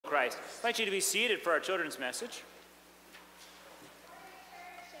Christ. I'd like you to be seated for our children's message.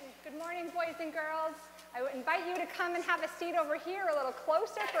 Good morning, boys and girls. I would invite you to come and have a seat over here a little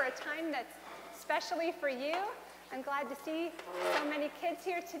closer for a time that's especially for you. I'm glad to see so many kids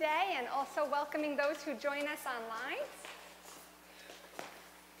here today and also welcoming those who join us online.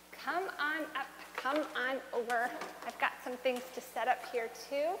 Come on up, come on over. I've got some things to set up here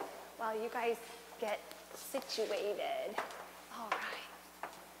too while you guys get situated. All right.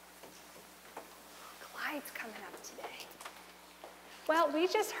 Clyde's coming up today. Well, we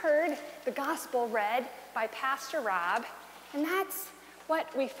just heard the gospel read by Pastor Rob, and that's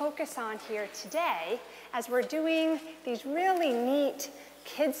what we focus on here today as we're doing these really neat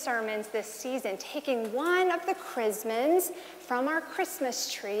kids sermons this season, taking one of the chrismons from our Christmas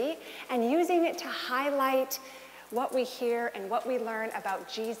tree and using it to highlight what we hear and what we learn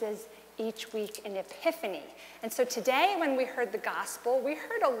about Jesus each week in Epiphany. And so today, when we heard the gospel, we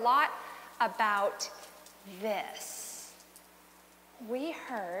heard a lot about this. We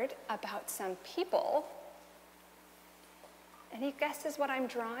heard about some people. Any guesses what I'm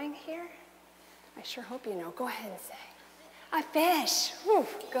drawing here? I sure hope you know. Go ahead and say. A fish. Whew,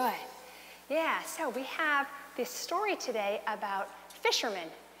 good. Yeah, so we have this story today about fishermen,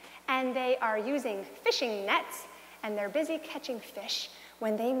 and they are using fishing nets, and they're busy catching fish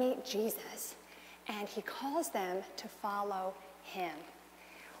when they meet Jesus, and he calls them to follow him.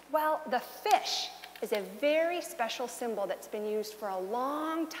 Well, the fish is a very special symbol that's been used for a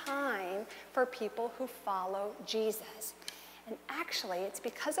long time for people who follow Jesus. And actually, it's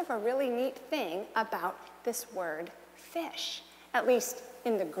because of a really neat thing about this word fish, at least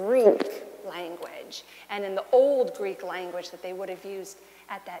in the Greek language and in the old Greek language that they would have used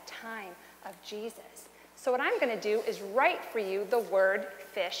at that time of Jesus. So what I'm going to do is write for you the word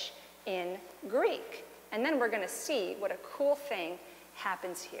fish in Greek. And then we're going to see what a cool thing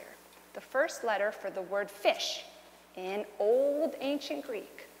happens here. The first letter for the word fish in old ancient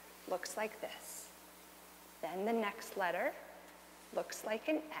Greek looks like this. Then the next letter looks like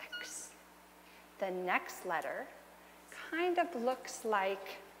an X. The next letter kind of looks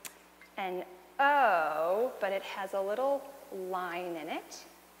like an O, but it has a little line in it.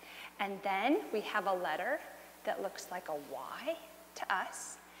 And then we have a letter that looks like a Y to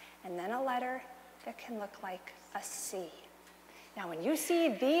us, and then a letter that can look like a C. Now, when you see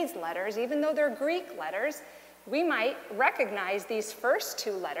these letters, even though they're Greek letters, we might recognize these first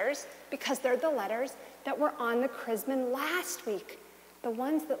two letters because they're the letters that were on the chrism last week. The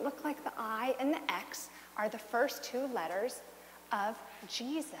ones that look like the I and the X are the first two letters of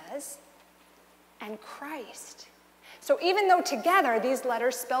Jesus and Christ. So even though together these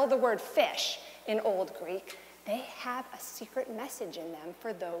letters spell the word fish in Old Greek, they have a secret message in them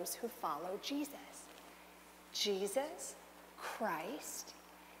for those who follow Jesus. Jesus, Christ,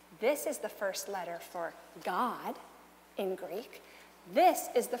 this is the first letter for God in Greek. This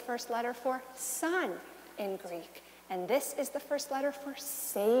is the first letter for Son in Greek. And this is the first letter for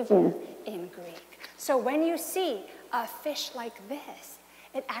Savior in Greek. So when you see a fish like this,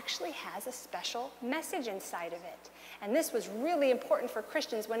 it actually has a special message inside of it. And this was really important for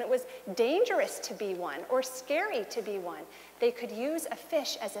Christians when it was dangerous to be one or scary to be one. They could use a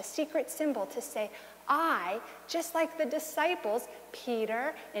fish as a secret symbol to say, I, just like the disciples,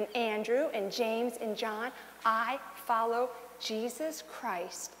 Peter and Andrew and James and John, I follow Jesus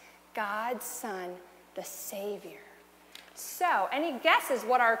Christ, God's Son, the Savior. So, any guesses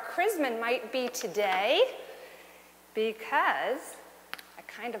what our chrism might be today? Because I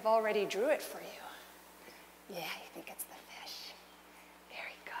kind of already drew it for you. Yeah, you think it's the fish.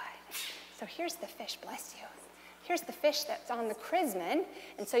 Very good. So here's the fish, bless you. Here's the fish that's on the chrism.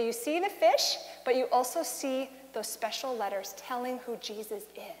 And so you see the fish, but you also see those special letters telling who Jesus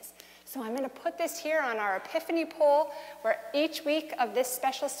is. So I'm going to put this here on our Epiphany pole, where each week of this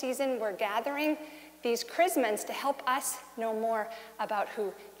special season we're gathering these chrisms to help us know more about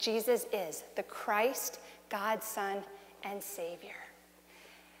who Jesus is, the Christ, God's Son, and Savior.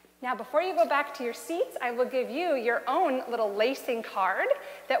 Now, before you go back to your seats, I will give you your own little lacing card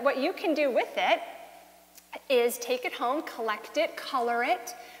that what you can do with it is take it home, collect it, color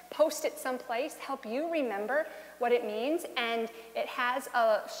it, post it someplace, help you remember what it means, and it has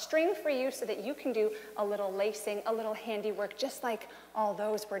a string for you so that you can do a little lacing, a little handiwork, just like all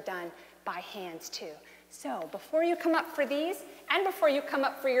those were done by hands too. So before you come up for these, and before you come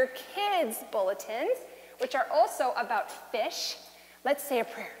up for your kids' bulletins, which are also about fish, let's say a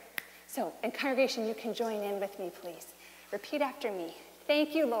prayer. So in congregation, you can join in with me, please. Repeat after me.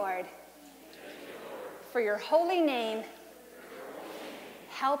 Thank you, Lord, for your holy name.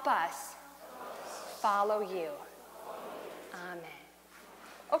 Help us follow you. Amen.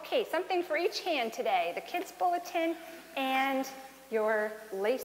 Okay, something for each hand today. The kids' bulletin and your lace